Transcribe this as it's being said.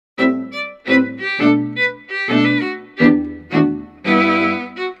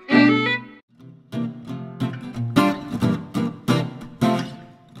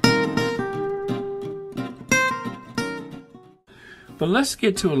But let's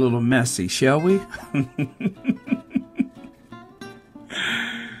get to a little messy, shall we?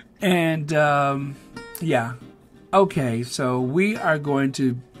 And, yeah. Okay, so we are going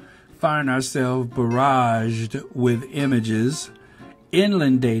to find ourselves barraged with images,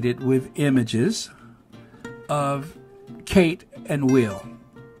 inundated with images of Kate and Will.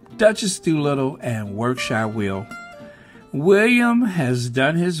 Duchess Doolittle and Workshop Will. William has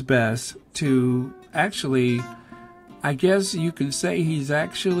done his best to actually, I guess you can say he's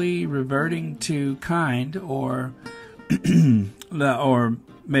actually reverting to kind, or or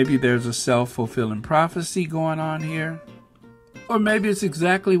maybe there's a self-fulfilling prophecy going on here. Or maybe it's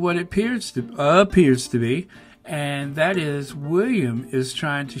exactly what it appears to be, and that is William is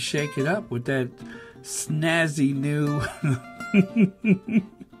trying to shake it up with that snazzy new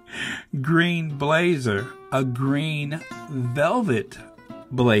green blazer, a green velvet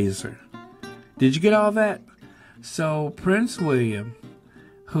blazer. Did you get all that? So Prince William,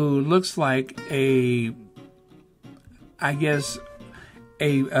 who looks like a Mitchum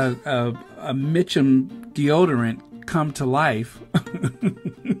deodorant come to life,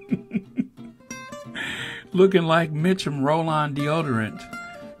 looking like Mitchum roll-on deodorant,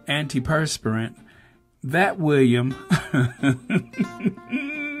 antiperspirant. That William,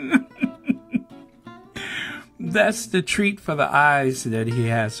 that's the treat for the eyes that he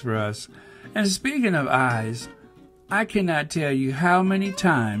has for us. And speaking of eyes, I cannot tell you how many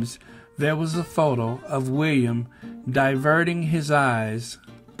times there was a photo of William diverting his eyes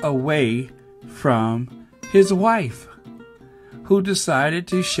away from his wife, who decided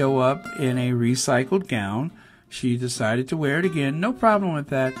to show up in a recycled gown. She decided to wear it again. No problem with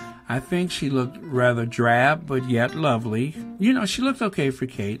that. I think she looked rather drab, but yet lovely. You know, she looked okay for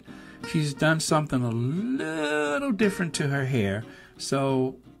Kate. She's done something a little different to her hair.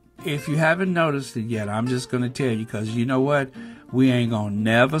 So if you haven't noticed it yet, I'm just going to tell you, because you know what? We ain't going to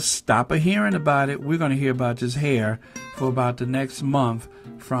never stop hearing about it. We're going to hear about this hair for about the next month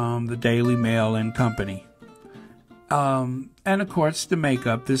from the Daily Mail and Company. And of course, the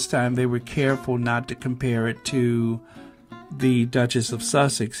makeup. This time they were careful not to compare it to the Duchess of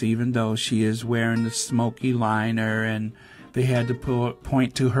Sussex, even though she is wearing the smoky liner, and they had to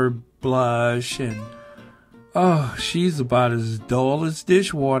point to her blush, and oh, she's about as dull as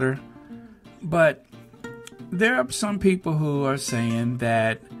dishwater. But there are some people who are saying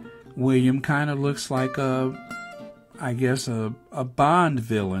that William kind of looks like a Bond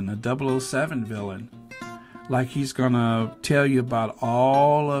villain, a 007 villain. Like he's going to tell you about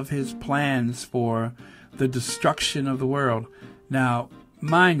all of his plans for the destruction of the world. Now,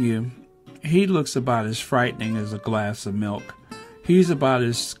 mind you, he looks about as frightening as a glass of milk. He's about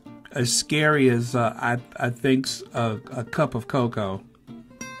as scary as, I think, a cup of cocoa.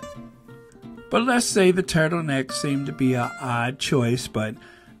 But let's say the turtleneck seemed to be an odd choice, but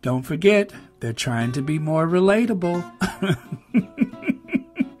don't forget, they're trying to be more relatable.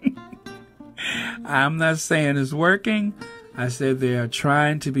 I'm not saying it's working. I said they are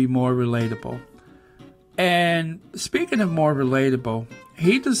trying to be more relatable. And speaking of more relatable,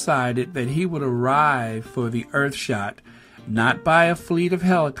 he decided that he would arrive for the Earthshot, not by a fleet of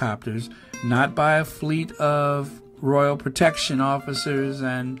helicopters, not by a fleet of Royal Protection officers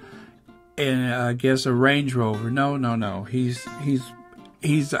and I guess a Range Rover. No. He's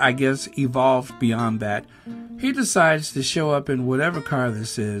I guess evolved beyond that. He decides to show up in whatever car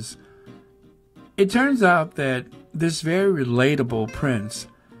this is. It turns out that this very relatable prince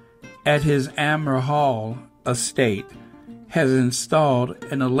at his Amber Hall estate has installed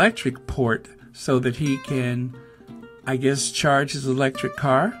an electric port so that he can, I guess, charge his electric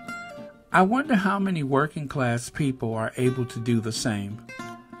car. I wonder how many working class people are able to do the same.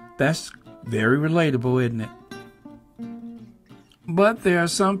 That's very relatable, isn't it? But there are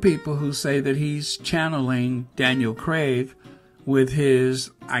some people who say that he's channeling Daniel Craig with his,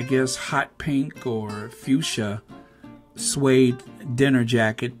 I guess, hot pink or fuchsia suede dinner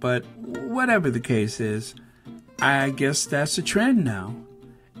jacket. But whatever the case is, I guess that's a trend now.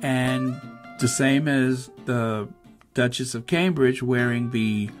 And the same as the Duchess of Cambridge wearing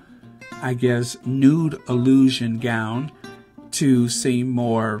the, I guess, nude illusion gown to seem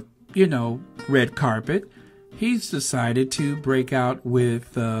more, red carpet. He's decided to break out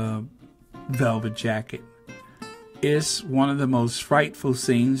with a velvet jacket. It's one of the most frightful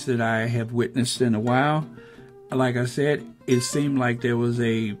scenes that I have witnessed in a while. Like I said, it seemed like there was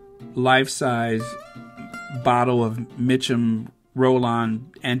a life-size bottle of Mitchum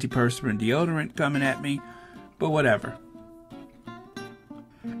roll-on antiperspirant deodorant coming at me, but whatever.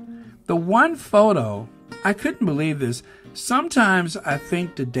 The one photo, I couldn't believe this. Sometimes I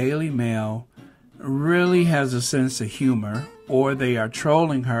think the Daily Mail really has a sense of humor, or they are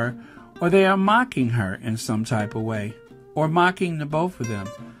trolling her, or they are mocking her in some type of way, or mocking the both of them.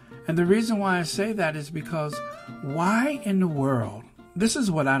 And the reason why I say that is because why in the world, this is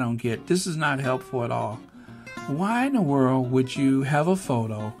what I don't get, this is not helpful at all. Why in the world would you have a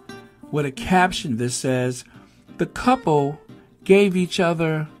photo with a caption that says, the couple gave each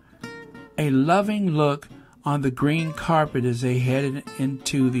other a loving look on the green carpet as they headed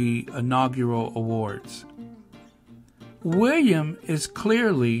into the inaugural awards? William is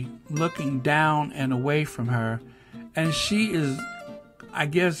clearly looking down and away from her, and she is, I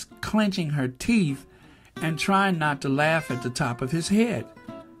guess, clenching her teeth and trying not to laugh at the top of his head.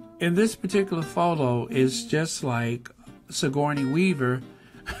 In this particular photo, it's just like Sigourney Weaver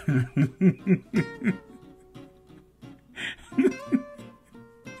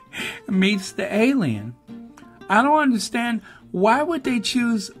meets the alien. I don't understand, why would they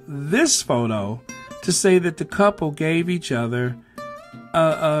choose this photo to say that the couple gave each other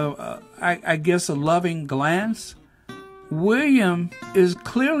I guess a loving glance? William is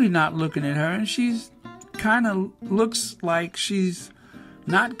clearly not looking at her, and she's kind of looks like she's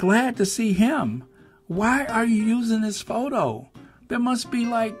not glad to see him. Why are you using this photo? There must be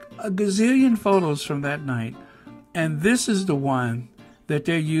like a gazillion photos from that night, and this is the one that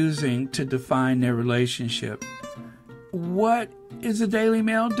they're using to define their relationship. What is the Daily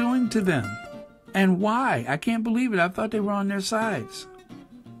Mail doing to them? And why? I can't believe it. I thought they were on their sides.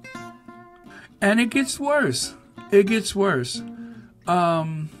 And it gets worse. It gets worse.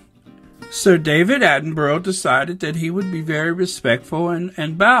 Sir David Attenborough decided that he would be very respectful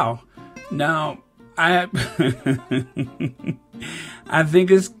and bow. Now, I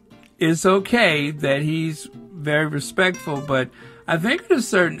think it's okay that he's very respectful, but I think at a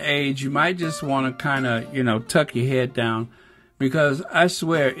certain age you might just want to kind of, tuck your head down, because I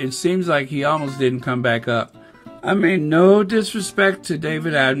swear it seems like he almost didn't come back up. I mean, no disrespect to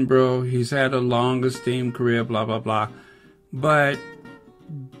David Attenborough. He's had a long esteemed career, blah, blah, blah. But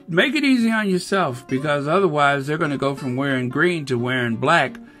make it easy on yourself, because otherwise they're going to go from wearing green to wearing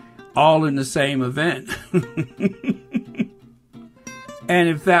black all in the same event. And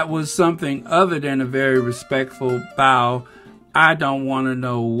if that was something other than a very respectful bow, I don't want to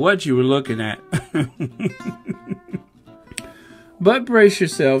know what you were looking at. But brace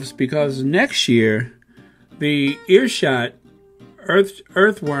yourselves, because next year, the Earthshot,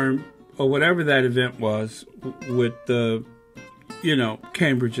 Earthworm, or whatever that event was with the,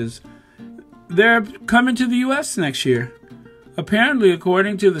 Cambridges, they're coming to the U.S. next year. Apparently,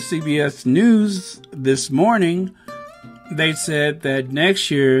 according to the CBS News this morning, they said that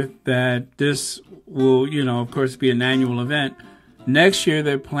next year that this will, of course, be an annual event. Next year,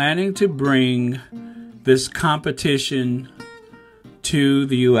 they're planning to bring this competition to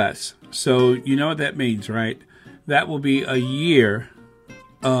the U.S. So you know what that means, right? That will be a year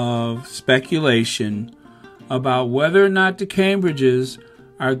of speculation about whether or not the Cambridges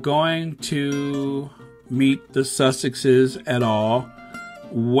are going to meet the Sussexes at all,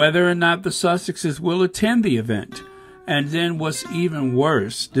 whether or not the Sussexes will attend the event. And then what's even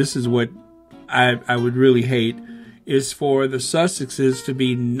worse, this is what I would really hate, is for the Sussexes to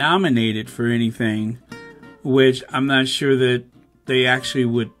be nominated for anything, which I'm not sure that they actually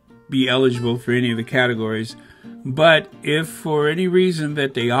would be eligible for any of the categories. But if for any reason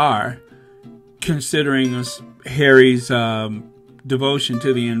that they are, considering Harry's devotion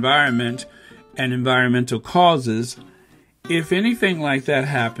to the environment and environmental causes, if anything like that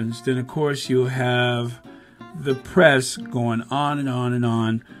happens, then of course you'll have the press going on and on and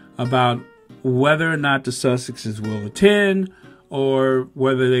on about whether or not the Sussexes will attend, or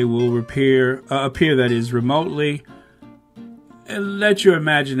whether they will appear that is remotely. And let your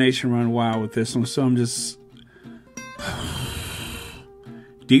imagination run wild with this one. So I'm just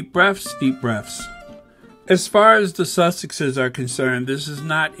deep breaths, deep breaths. As far as the Sussexes are concerned, this is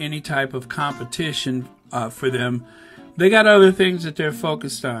not any type of competition for them. They got other things that they're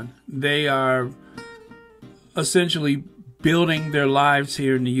focused on. They are essentially building their lives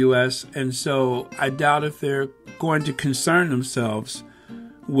here in the U.S., and so I doubt if they're going to concern themselves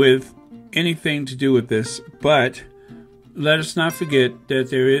with anything to do with this. But let us not forget that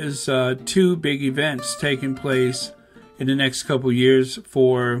there is two big events taking place in the next couple years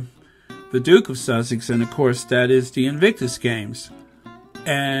for the Duke of Sussex, and of course that is the Invictus Games.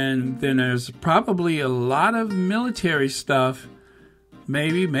 And then there's probably a lot of military stuff,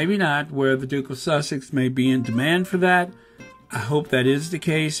 maybe not, where the Duke of Sussex may be in demand for that. I hope that is the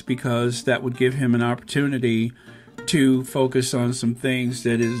case, because that would give him an opportunity to focus on some things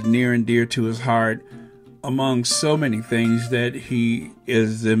that is near and dear to his heart, among so many things that he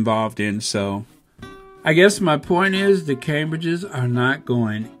is involved in. So I guess my point is the Cambridges are not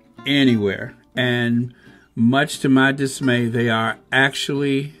going anywhere. And much to my dismay, they are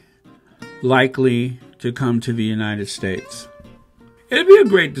actually likely to come to the United States. It'd be a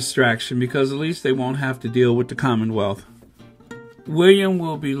great distraction because at least they won't have to deal with the Commonwealth. William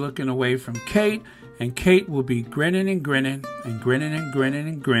will be looking away from Kate, and Kate will be grinning and grinning and grinning and grinning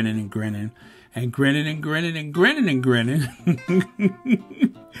and grinning and grinning and grinning and grinning and grinning and grinning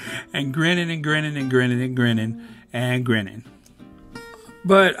and grinning and grinning and grinning and grinning and grinning.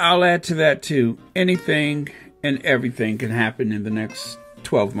 But I'll add to that too. Anything and everything can happen in the next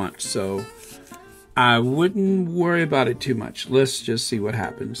 12 months, so I wouldn't worry about it too much. Let's just see what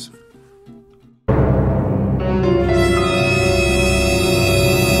happens.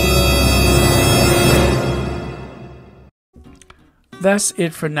 That's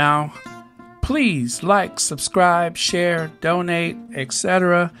it for now. Please like, subscribe, share, donate,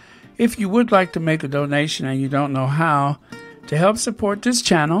 etc. If you would like to make a donation and you don't know how, to help support this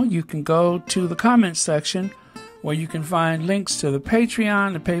channel, you can go to the comments section where you can find links to the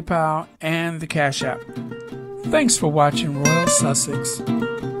Patreon, the PayPal, and the Cash App. Thanks for watching Royal Sussex.